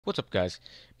What's up, guys?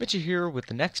 Mitchell here with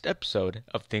the next episode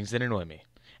of Things That Annoy Me,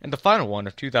 and the final one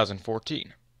of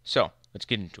 2014. So, let's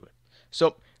get into it.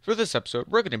 So, for this episode,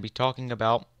 we're going to be talking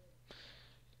about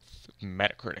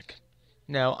Metacritic.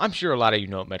 Now, I'm sure a lot of you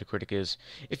know what Metacritic is.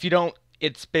 If you don't,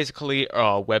 it's basically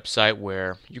a website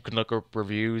where you can look up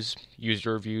reviews,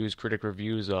 user reviews, critic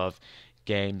reviews of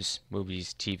games,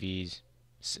 movies, TVs,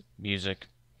 music,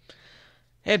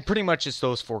 and pretty much it's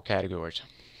those four categories.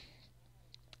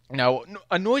 Now, what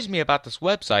annoys me about this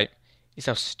website is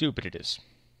how stupid it is.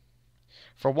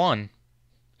 For one,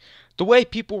 the way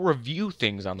people review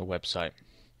things on the website.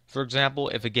 For example,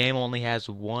 if a game only has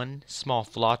one small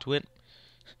flaw to it,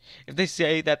 if they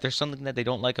say that there's something that they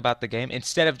don't like about the game,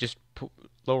 instead of just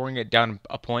lowering it down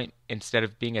a point, instead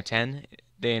of being a 10,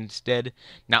 they instead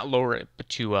not lower it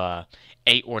to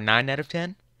 8 or 9 out of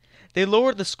 10. They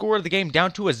lower the score of the game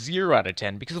down to a 0 out of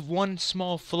 10 because of one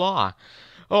small flaw.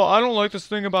 Oh, I don't like this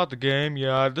thing about the game.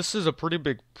 Yeah, this is a pretty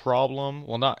big problem.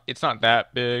 Well, it's not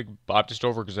that big. I'm just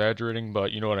over exaggerating,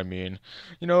 but you know what I mean.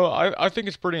 I think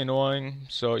it's pretty annoying.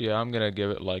 So yeah, I'm gonna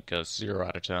give it like a 0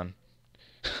 out of 10.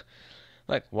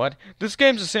 Like what? This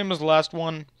game's the same as the last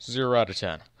one. 0 out of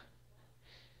 10.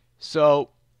 So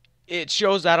it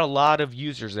shows that a lot of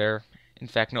users there, in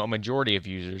fact, no, a majority of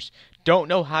users, don't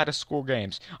know how to score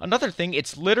games. Another thing,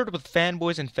 it's littered with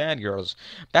fanboys and fangirls.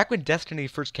 Back when Destiny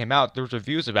first came out, there was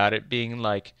reviews about it being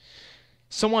like,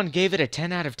 someone gave it a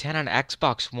 10 out of 10 on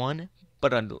Xbox One,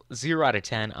 but a 0 out of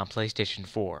 10 on PlayStation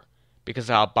 4. Because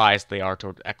of how biased they are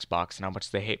toward Xbox and how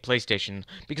much they hate PlayStation.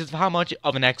 Because of how much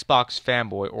of an Xbox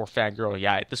fanboy or fangirl,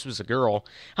 yeah, this was a girl,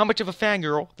 how much of a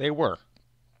fangirl they were.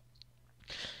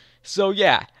 So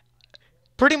yeah,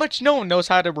 pretty much no one knows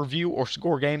how to review or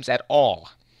score games at all.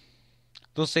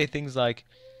 They'll say things like,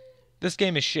 this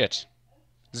game is shit.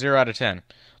 0 out of 10.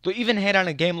 They'll even hate on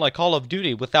a game like Call of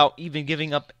Duty without even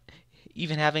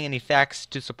having any facts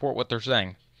to support what they're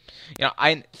saying.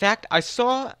 In fact, I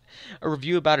saw a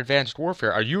review about Advanced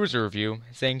Warfare, a user review,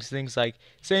 saying things like,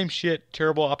 same shit,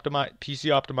 terrible PC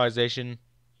optimization,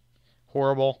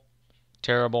 horrible,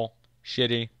 terrible,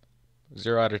 shitty,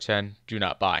 0 out of 10, do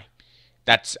not buy.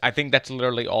 I think that's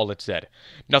literally all it said.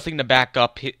 Nothing to back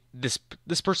up. This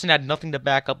person had nothing to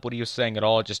back up what he was saying at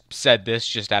all. Just said this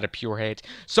just out of pure hate.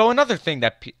 So another thing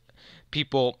that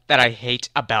people that I hate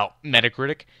about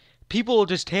Metacritic, people will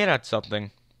just hate on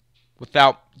something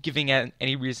without giving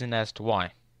any reason as to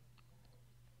why.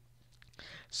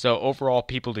 So overall,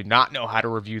 people do not know how to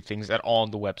review things at all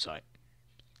on the website.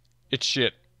 It's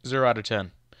shit. 0 out of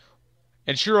 10.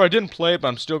 And sure, I didn't play it, but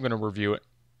I'm still going to review it.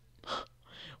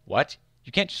 What?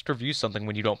 You can't just review something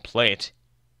when you don't play it.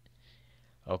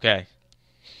 Okay.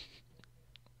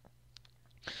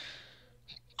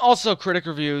 Also, critic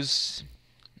reviews.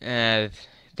 Their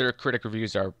critic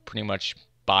reviews are pretty much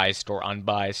biased or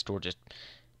unbiased or just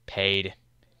paid,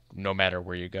 no matter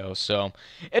where you go. So,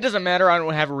 it doesn't matter. I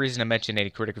don't have a reason to mention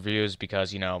any critic reviews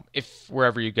because, if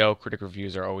wherever you go, critic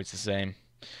reviews are always the same.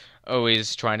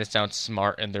 Always trying to sound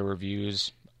smart in their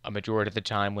reviews. A majority of the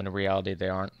time when in reality they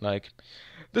aren't. Like,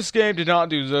 this game did not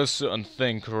do this certain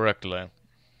thing correctly.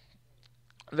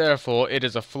 Therefore, it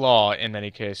is a flaw in many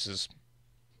cases.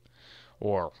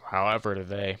 Or however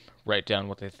they write down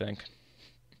what they think.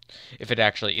 If it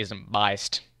actually isn't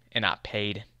biased and not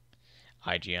paid.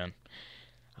 IGN.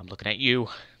 I'm looking at you.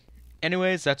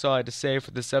 Anyways, that's all I had to say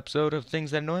for this episode of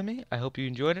Things That Annoy Me. I hope you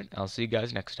enjoyed it. I'll see you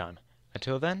guys next time.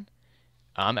 Until then,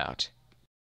 I'm out.